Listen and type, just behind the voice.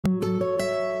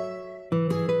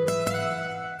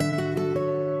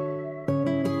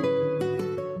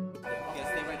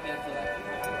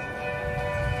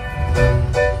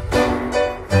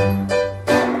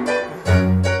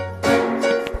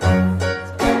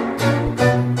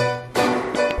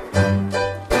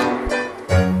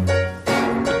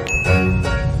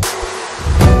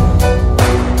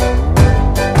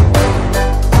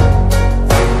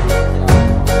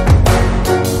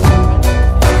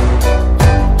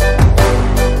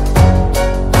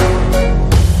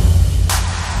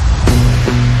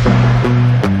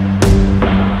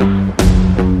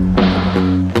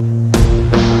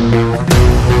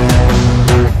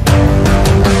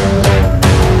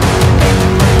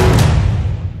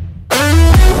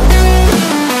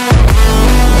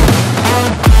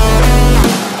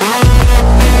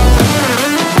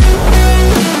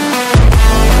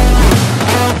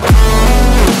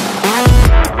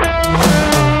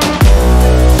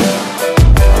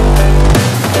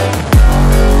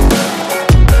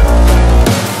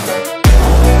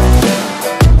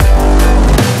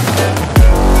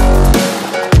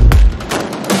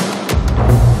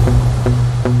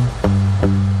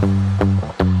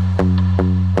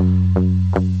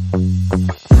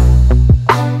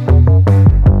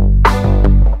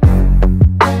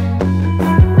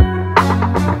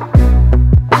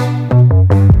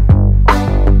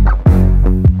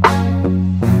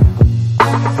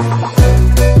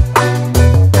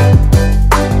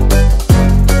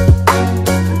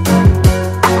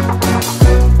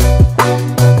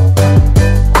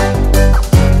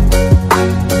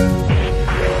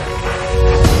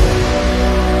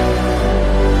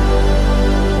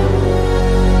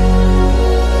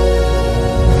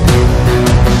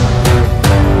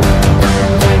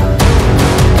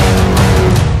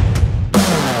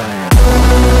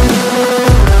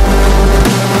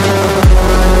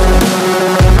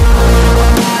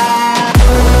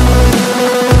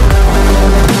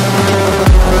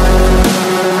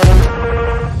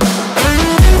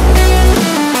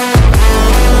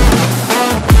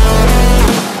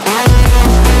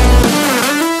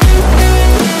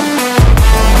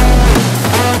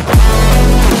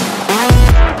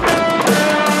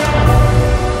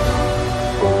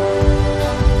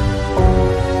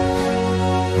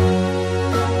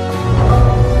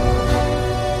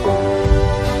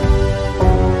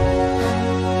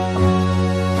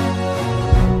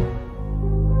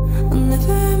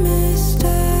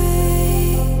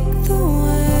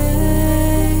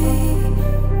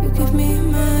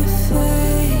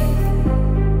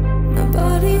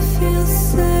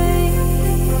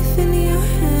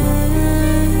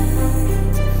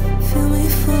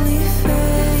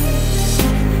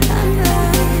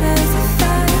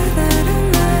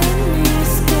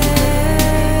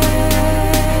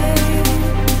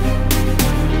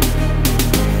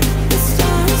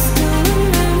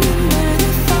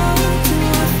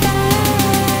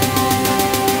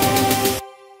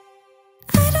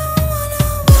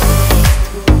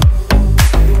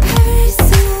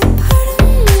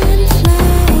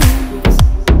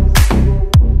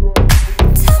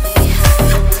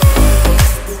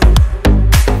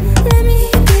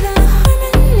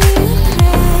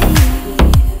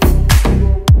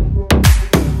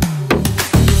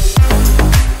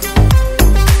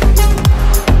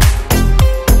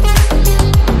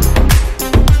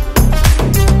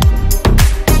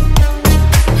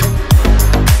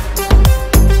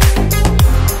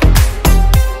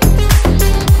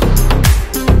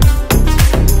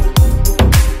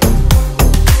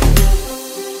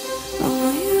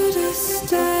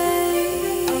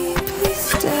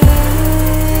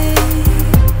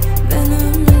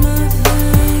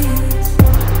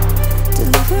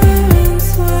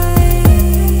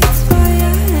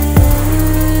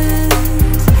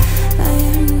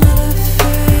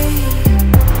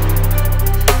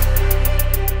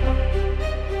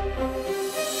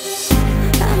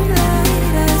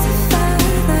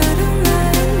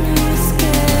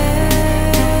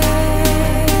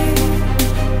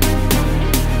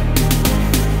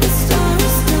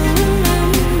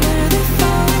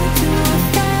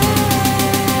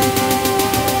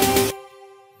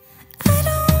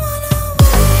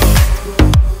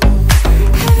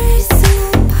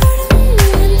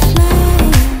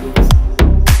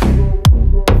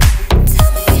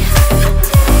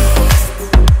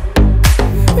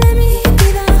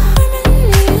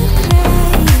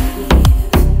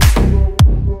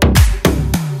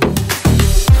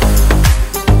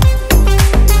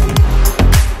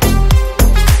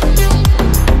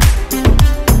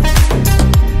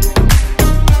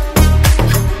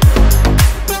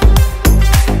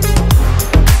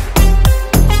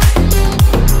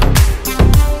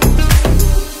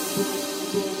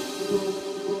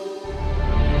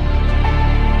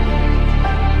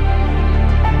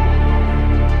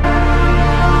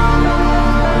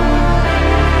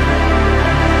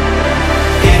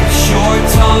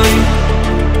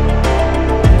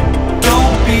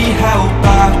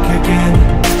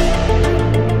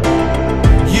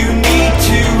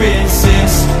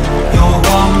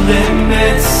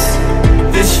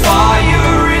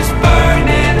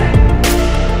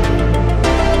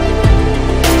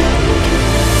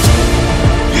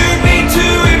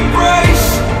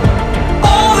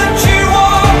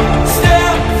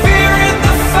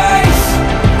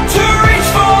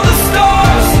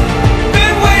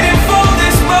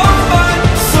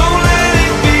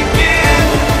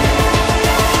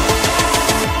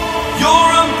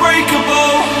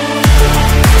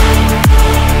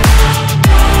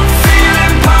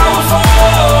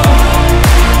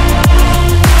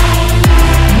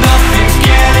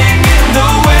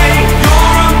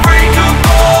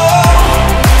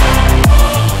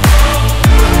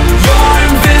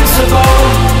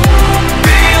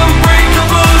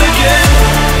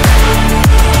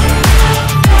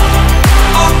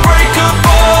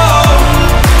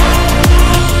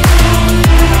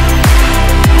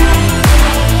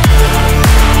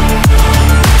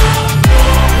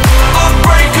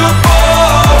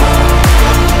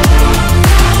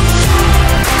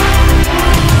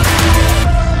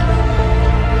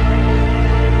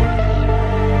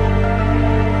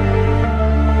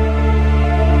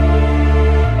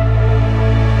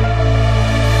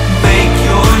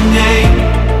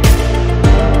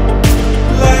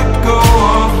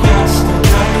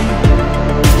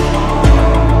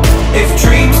If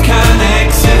dreams can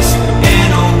exist in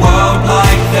a world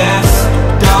like this,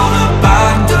 don't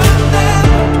abandon them.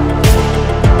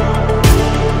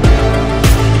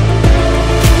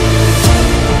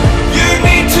 You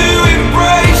need to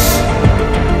embrace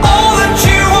all that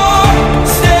you are.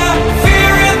 Stare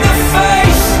fear in the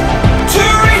face to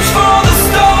reach for the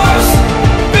stars.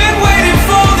 Been waiting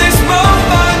for this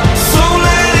moment, so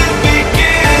let it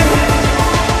begin.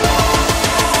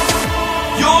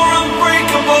 You're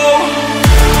unbreakable,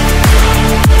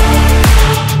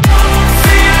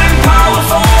 feeling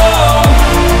powerful.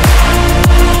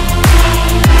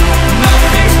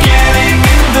 Nothing's getting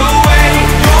in the way.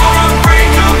 You're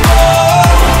unbreakable,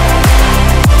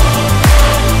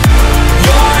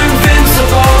 you're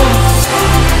invincible.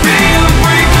 Be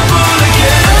unbreakable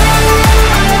again.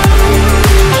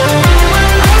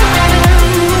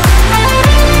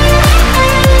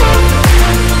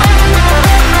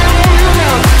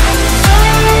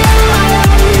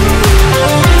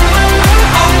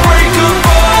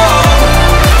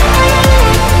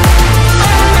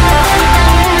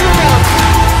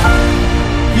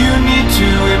 You need to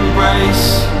embrace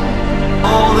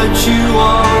all that you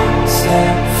are.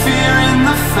 Stare fear in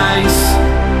the face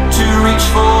to reach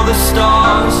for the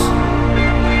stars.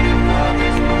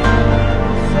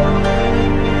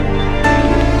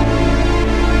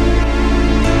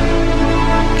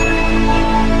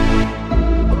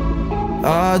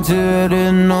 I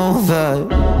didn't know that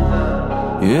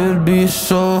it'd be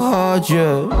so hard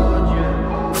yet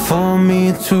for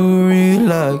me to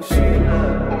relax,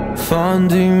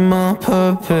 finding my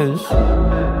purpose.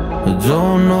 I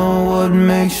don't know what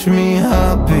makes me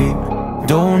happy,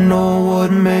 don't know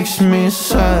what makes me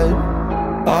sad.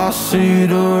 I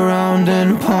sit around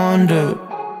and ponder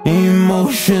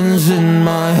emotions in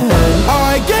my head.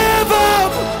 I give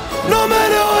up, no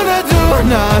matter what I do,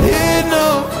 not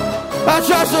enough. I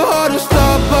try so hard to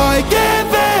stop, I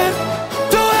give in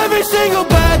to every single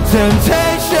bad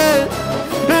temptation.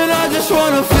 And I just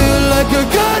wanna feel like a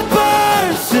good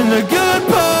person, a good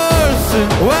person.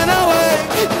 When I wake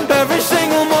every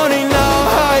single morning now,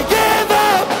 I give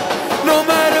up. No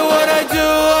matter what I do,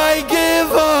 I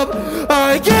give up,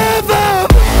 I give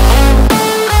up.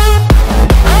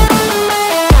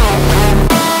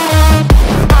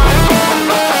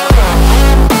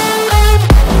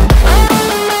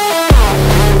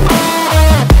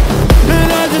 And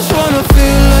I just wanna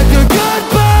feel like a good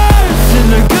person,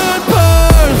 a good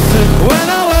person. When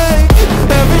I wake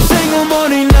every single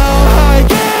morning now, I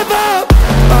give up,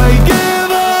 I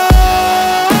give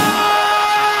up.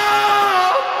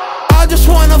 I just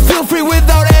wanna feel free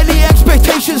without any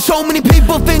expectations. So many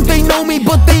people think they know me,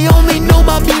 but they only know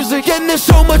my music. And there's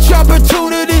so much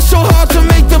opportunity, so hard to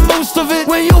make the most of it.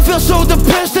 When you feel so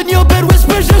depressed and your bed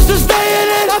whispers just to stay in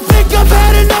it, I think I've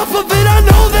had enough of it. I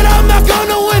know that I'm not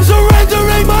gonna win.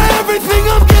 Surrendering my everything,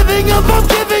 I'm giving up, I'm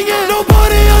giving in.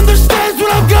 Nobody understands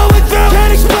what I'm going through.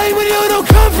 Can't explain when you don't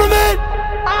come from it.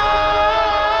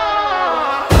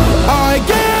 I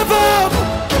give up,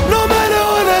 no matter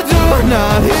what I do,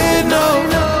 not enough.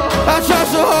 I try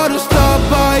so hard to stop,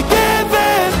 I give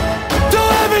in to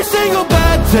every single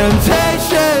bad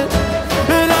temptation.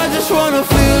 And I just wanna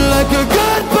feel like a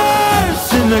good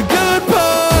person, a good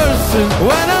person.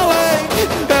 When I wake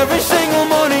every single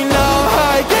morning now,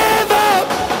 I give up,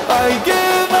 I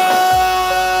give up.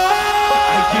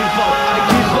 I give up, I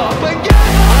give up again.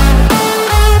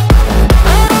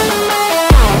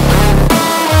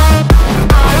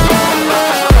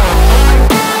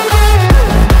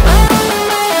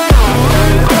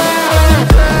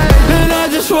 And I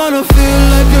just wanna feel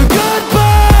like a good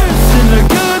person, a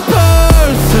good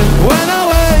person. When I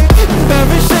wake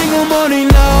every single morning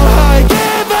now, I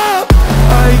give up,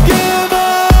 I give up.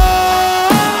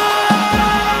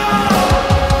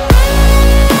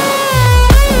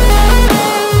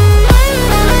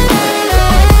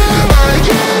 I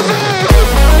give up.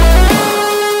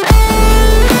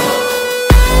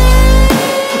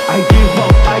 I give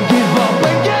up, I give up,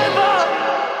 I give up.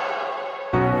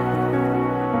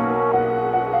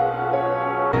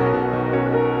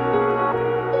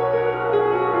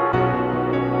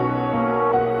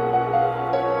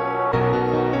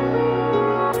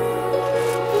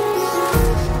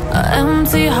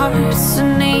 Empty hearts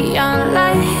and neon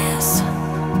lights,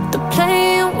 they're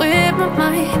playing with my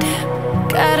mind.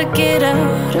 Gotta get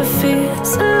out of here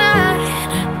tonight.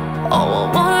 Oh,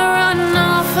 I wanna run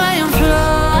off and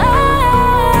fly.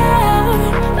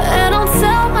 And I'll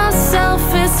tell myself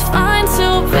it's fine to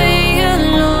be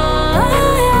alone,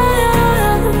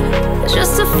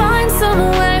 just to find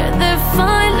somewhere that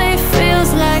finally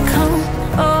feels like home.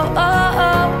 Oh, oh,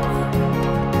 oh.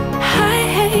 I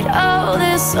hate all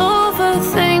this over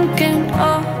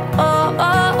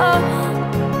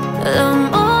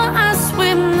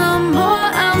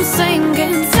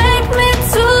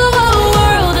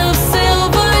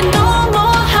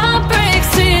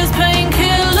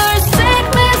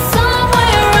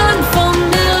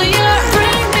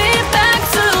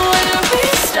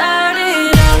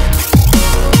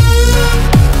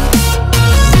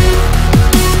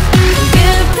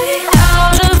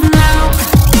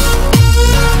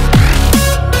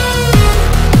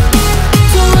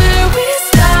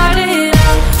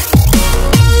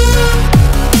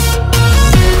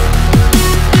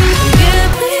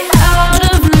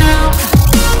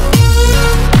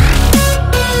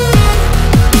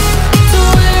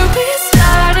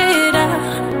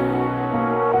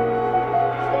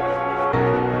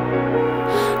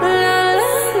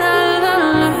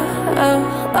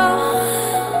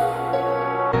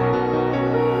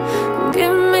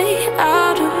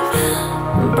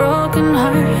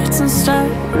and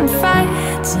starting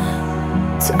fights,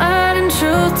 turning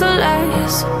truth to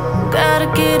lies. Gotta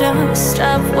get up,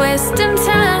 stop wasting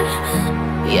time.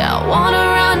 Yeah, I wanna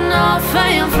run off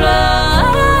and fly.